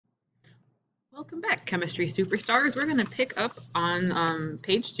Welcome back, Chemistry Superstars. We're going to pick up on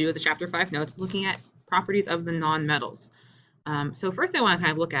page 2 of the Chapter 5 notes, looking at properties of the nonmetals. So first I want to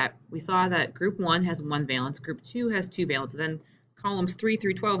kind of look at, we saw that group 1 has 1 valence, group 2 has 2 valence, then columns 3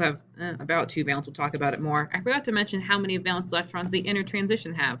 through 12 have about 2 valence. We'll talk about it more. I forgot to mention how many valence electrons the inner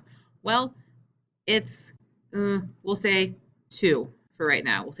transition have. Well, it's, we'll say 2 for right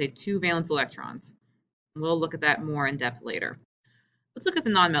now. We'll say 2 valence electrons. We'll look at that more in depth later. Let's look at the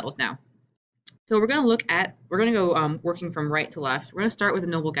nonmetals now. So we're going to go working from right to left. We're going to start with the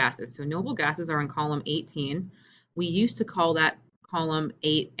noble gases. So noble gases are in column 18. We used to call that column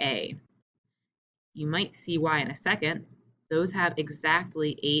 8A. You might see why in a second. Those have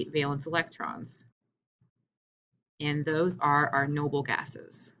exactly 8 valence electrons. And those are our noble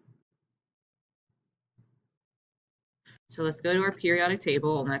gases. So let's go to our periodic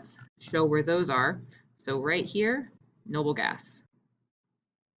table and let's show where those are. So right here, noble gas.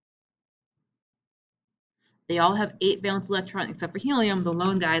 They all have 8 valence electrons except for helium, the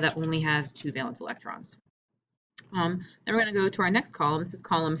lone guy that only has 2 valence electrons. Then we're going to go to our next column. This is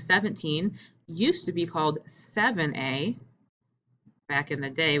column 17. Used to be called 7A. Back in the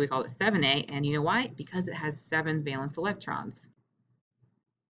day, we called it 7A. And you know why? Because it has 7 valence electrons.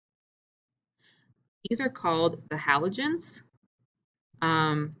 These are called the halogens.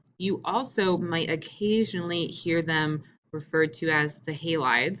 You also might occasionally hear them referred to as the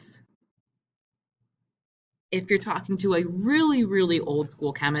halides. If you're talking to a really, really old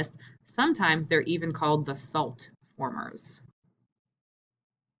school chemist, sometimes they're even called the salt formers.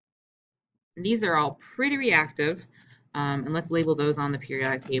 And these are all pretty reactive, and let's label those on the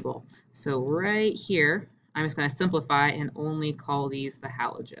periodic table. So right here, I'm just going to simplify and only call these the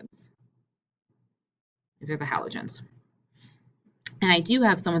halogens. These are the halogens. And I do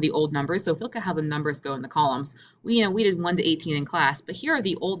have some of the old numbers, so if you look at how the numbers go in the columns, we did 1 to 18 in class, but here are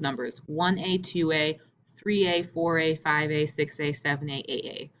the old numbers, 1A, 2A, 3A, 4A, 5A, 6A, 7A,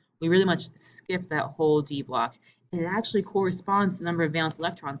 8A. We really much skip that whole D block. And it actually corresponds to the number of valence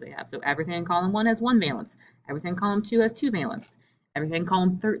electrons they have. So everything in column 1 has 1 valence. Everything in column 2 has 2 valence. Everything in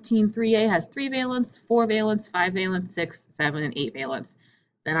column 13, 3A has 3 valence, 4 valence, 5 valence, 6, 7, and 8 valence.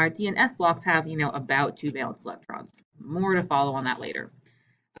 Then our D and F blocks have, about 2 valence electrons. More to follow on that later.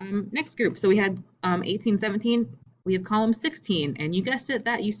 Next group. So we had 18, 17. We have column 16, and you guessed it,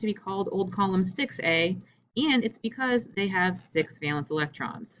 that used to be called old column 6A, and it's because they have 6 valence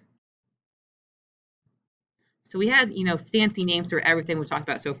electrons. So we had, fancy names for everything we've talked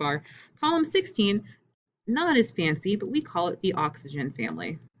about so far. Column 16, not as fancy, but we call it the oxygen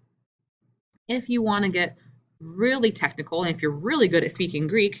family. If you want to get really technical, and if you're really good at speaking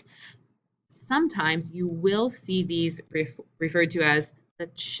Greek, sometimes you will see these referred to as the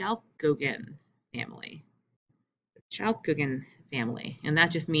chalcogen family. Chalcogen family, and that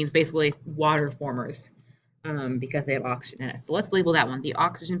just means basically water formers because they have oxygen in it. So let's label that one. The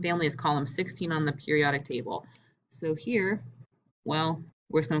oxygen family is column 16 on the periodic table. So here, well,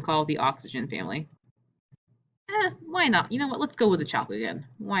 we're just going to call it the oxygen family. Why not? You know what? Let's go with the chalcogen.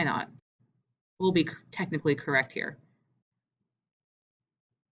 Why not? We'll be technically correct here.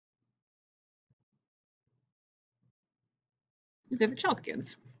 These are the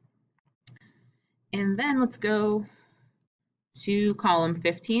chalcogens. And then let's go to column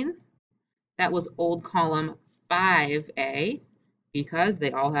 15. That was old column 5A because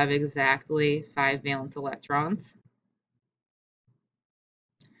they all have exactly 5 valence electrons.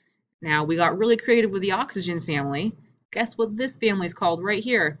 Now we got really creative with the oxygen family. Guess what this family is called right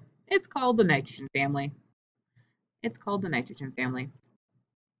here? It's called the nitrogen family. It's called the nitrogen family.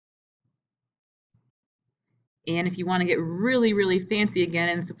 And if you want to get really, really fancy again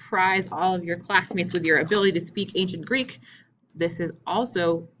and surprise all of your classmates with your ability to speak ancient Greek, this is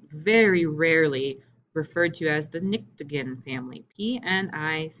also very rarely referred to as the Pnictogen family. Pnictogen.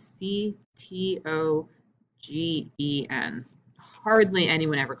 Hardly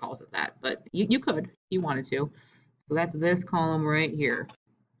anyone ever calls it that, but you could if you wanted to. So that's this column right here.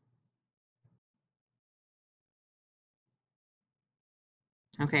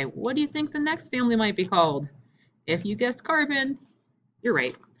 Okay, what do you think the next family might be called? If you guessed carbon, you're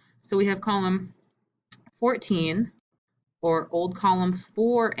right. So we have column 14, or old column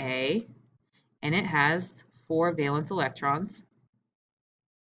 4A, and it has 4 valence electrons.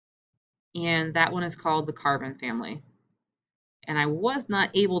 And that one is called the carbon family. And I was not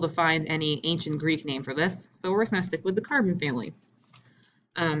able to find any ancient Greek name for this, so we're just going to stick with the carbon family.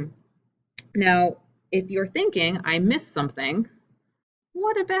 Now, if you're thinking I missed something,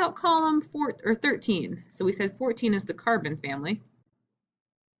 what about column 13? So we said 14 is the carbon family.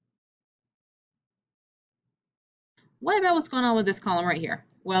 what about what's going on with this column right here?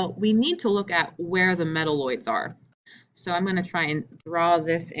 Well, we need to look at where the metalloids are. So I'm going to try and draw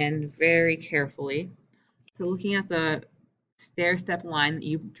this in very carefully. So looking at the stair-step line that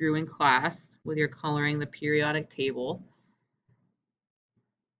you drew in class with your coloring the periodic table.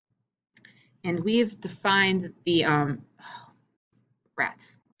 And we've defined the,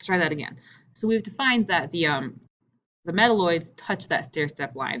 rats, let's try that again. So we've defined that the metalloids touch that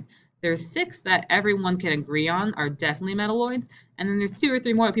stair-step line. There's 6 that everyone can agree on are definitely metalloids, and then there's 2 or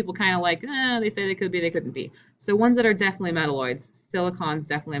 3 more that people kind of like, they say they could be, they couldn't be. So ones that are definitely metalloids, silicon's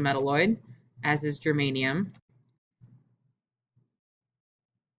definitely a metalloid, as is germanium.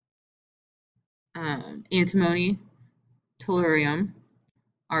 Antimony, tellurium,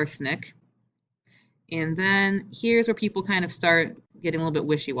 arsenic. And then here's where people kind of start getting a little bit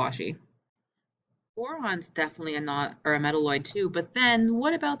wishy-washy. Boron's definitely a metalloid too, but then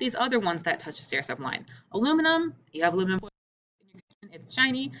what about these other ones that touch the stair-step line? Aluminum, you have aluminum foil in your kitchen, it's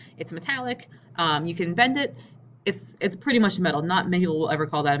shiny, it's metallic, you can bend it, it's pretty much metal. Not many people will ever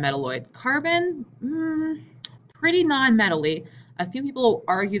call that a metalloid. Carbon, pretty non-metally. A few people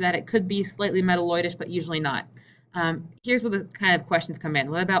argue that it could be slightly metalloidish, but usually not. Here's where the kind of questions come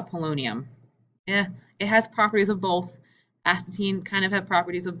in. What about polonium? It has properties of both. Astatine kind of have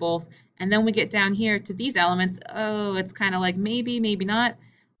properties of both. And then we get down here to these elements. Oh, it's kind of like maybe, maybe not.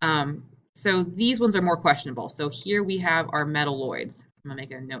 So these ones are more questionable. So here we have our metalloids. I'm going to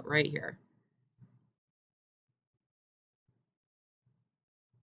make a note right here.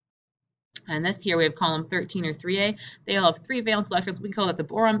 And this here we have column 13 or 3A. They all have 3 valence electrons. We call that the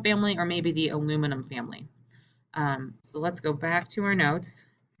boron family or maybe the aluminum family. So let's go back to our notes.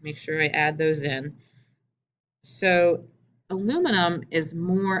 Make sure I add those in. So aluminum is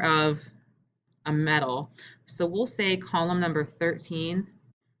more of a metal. So we'll say column number 13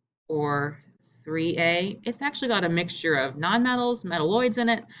 or 3A. It's actually got a mixture of nonmetals, metalloids in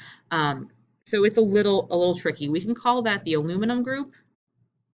it. So it's a little tricky. We can call that the aluminum group.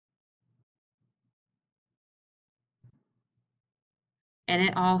 And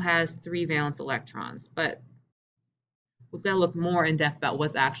it all has 3 valence electrons, but we've got to look more in depth about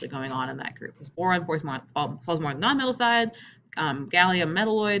what's actually going on in that group. Because boron falls more on the non-metal side, gallium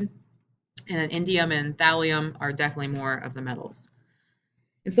metalloid, and indium and thallium are definitely more of the metals.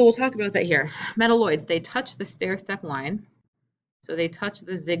 And so we'll talk about that here. Metalloids, they touch the stair-step line. So they touch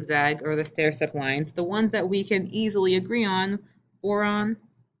the zigzag or the stair-step lines. The ones that we can easily agree on, boron,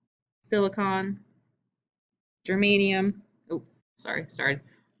 silicon, germanium, sorry,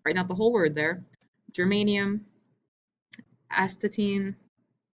 writing out the whole word there. Germanium, astatine,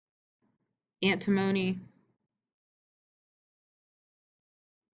 antimony,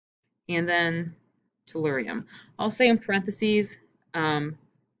 and then tellurium. I'll say in parentheses,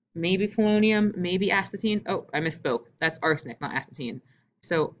 maybe polonium, maybe astatine. Oh, I misspoke. That's arsenic, not astatine.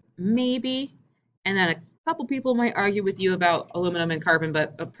 So maybe, and then a couple people might argue with you about aluminum and carbon,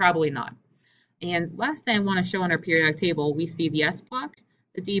 but probably not. And last thing I want to show on our periodic table, we see the S block,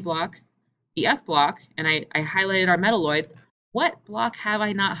 the D block, the F block, and I highlighted our metalloids. What block have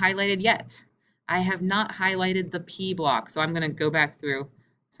I not highlighted yet? I have not highlighted the P block, so I'm going to go back through.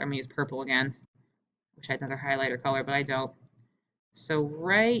 So I'm going to use purple again. Wish I had another highlighter color, but I don't. So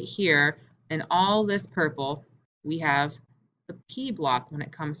right here, in all this purple, we have the P block when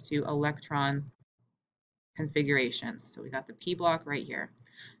it comes to electron configurations. So we got the P block right here.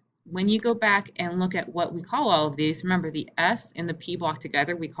 When you go back and look at what we call all of these, remember the S and the P block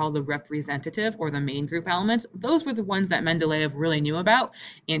together, we call the representative or the main group elements. Those were the ones that Mendeleev really knew about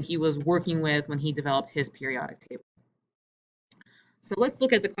and he was working with when he developed his periodic table. So let's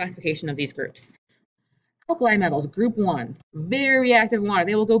look at the classification of these groups. Alkali metals, group 1, very reactive in water.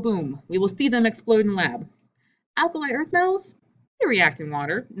 They will go boom. We will see them explode in lab. Alkali earth metals, they react in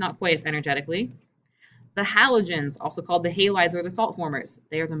water, not quite as energetically. The halogens, also called the halides or the salt formers,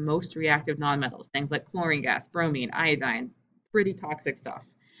 they are the most reactive nonmetals, things like chlorine gas, bromine, iodine, pretty toxic stuff.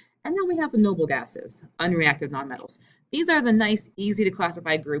 And then we have the noble gases, unreactive nonmetals. These are the nice, easy to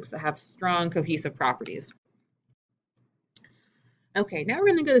classify groups that have strong cohesive properties. Okay, now we're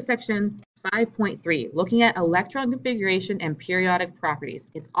going to go to section 5.3, looking at electron configuration and periodic properties.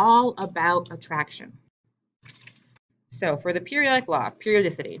 It's all about attraction. So for the periodic law,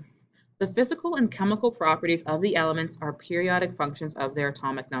 periodicity. The physical and chemical properties of the elements are periodic functions of their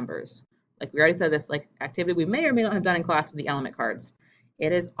atomic numbers. Like we already said, this like activity we may or may not have done in class with the element cards.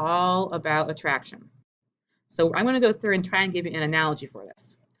 It is all about attraction. So I'm going to go through and try and give you an analogy for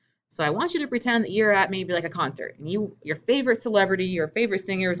this. So I want you to pretend that you're at maybe like a concert and your favorite celebrity, your favorite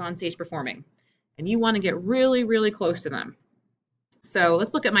singer is on stage performing and you want to get really, really close to them. So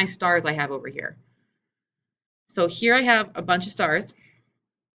let's look at my stars I have over here. So here I have a bunch of stars.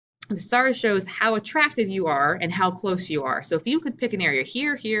 The stars shows how attracted you are and how close you are. So if you could pick an area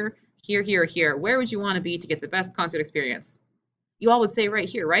here, here, here, here, here, where would you want to be to get the best concert experience? You all would say right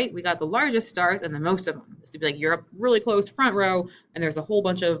here, right? We got the largest stars and the most of them. This would be like you're up really close front row and there's a whole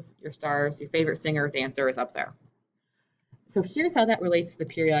bunch of your stars, your favorite singer, dancer is up there. So here's how that relates to the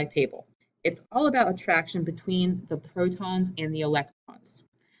periodic table. It's all about attraction between the protons and the electrons.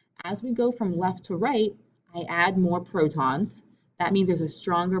 As we go from left to right, I add more protons. That means there's a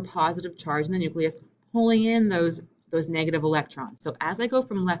stronger positive charge in the nucleus pulling in those negative electrons. So as I go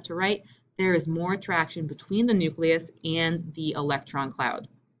from left to right, there is more attraction between the nucleus and the electron cloud.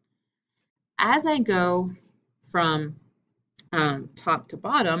 As I go from top to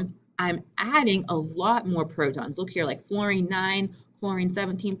bottom, I'm adding a lot more protons. Look here, like fluorine 9, chlorine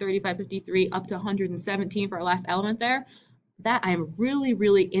 17, 35, 53, up to 117 for our last element there. That I'm really,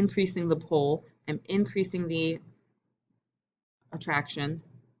 really increasing the pull. I'm increasing the attraction.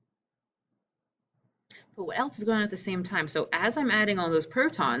 But what else is going on at the same time? So as I'm adding all those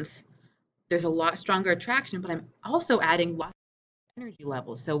protons, there's a lot stronger attraction, but I'm also adding lots of energy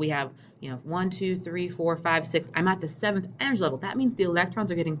levels. So we have, 1, 2, 3, 4, 5, 6. I'm at the 7th energy level. That means the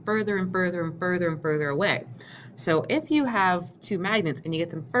electrons are getting further and further and further and further away. So if you have two magnets and you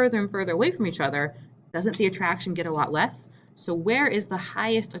get them further and further away from each other, doesn't the attraction get a lot less? So where is the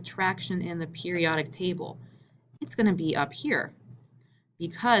highest attraction in the periodic table? It's going to be up here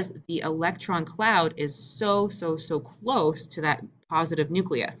because the electron cloud is so close to that positive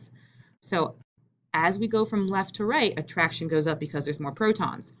nucleus. So as we go from left to right, attraction goes up because there's more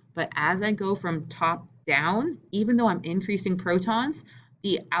protons. But as I go from top down, even though I'm increasing protons,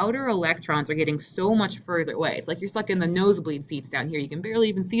 the outer electrons are getting so much further away. It's like you're stuck in the nosebleed seats down here. You can barely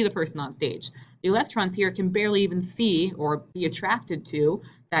even see the person on stage. The electrons here can barely even see or be attracted to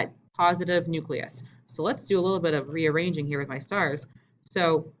that positive nucleus. So let's do a little bit of rearranging here with my stars.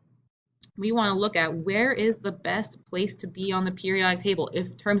 So we want to look at where is the best place to be on the periodic table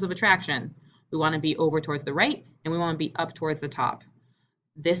in terms of attraction. We want to be over towards the right and we want to be up towards the top.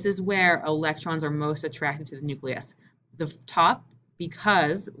 This is where electrons are most attracted to the nucleus. The top,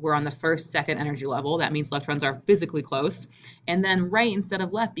 because we're on the first, second energy level, that means electrons are physically close. And then right instead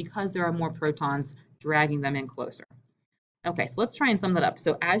of left, because there are more protons dragging them in closer. Okay, so let's try and sum that up.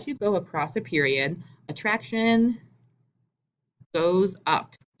 So as you go across a period, attraction goes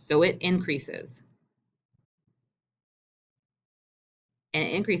up, so it increases. And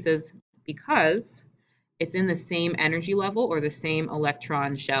it increases because it's in the same energy level or the same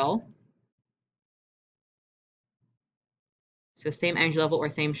electron shell. So same energy level or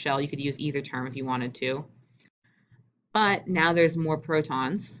same shell, you could use either term if you wanted to. But now there's more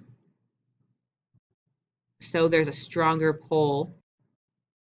protons. So there's a stronger pull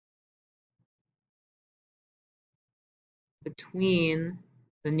between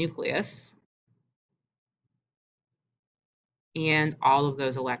the nucleus and all of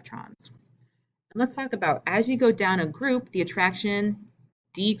those electrons. And let's talk about as you go down a group, the attraction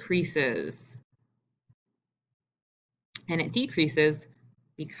decreases. And it decreases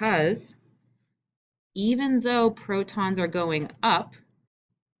because even though protons are going up,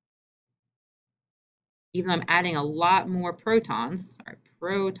 even though I'm adding a lot more protons,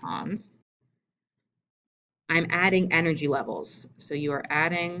 I'm adding energy levels. So you are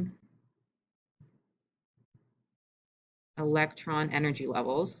adding electron energy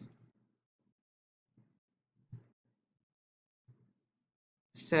levels.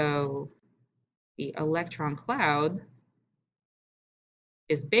 So the electron cloud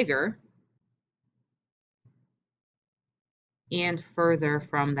is bigger and further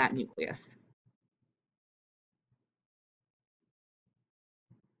from that nucleus.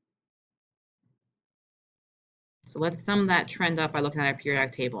 So let's sum that trend up by looking at our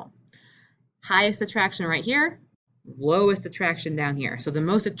periodic table. Highest attraction right here, lowest attraction down here. So the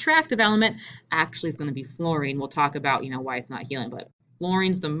most attractive element actually is going to be fluorine. We'll talk about, why it's not helium, but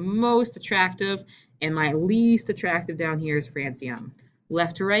fluorine's the most attractive, and my least attractive down here is francium.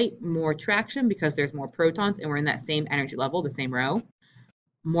 Left to right, more attraction because there's more protons and we're in that same energy level, the same row.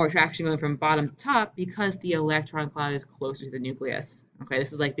 More attraction going from bottom to top because the electron cloud is closer to the nucleus. Okay,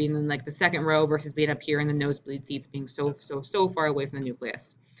 this is like being in like the second row versus being up here in the nosebleed seats, being so far away from the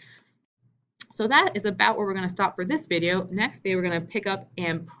nucleus. So that is about where we're going to stop for this video. Next video, we're going to pick up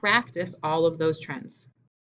and practice all of those trends.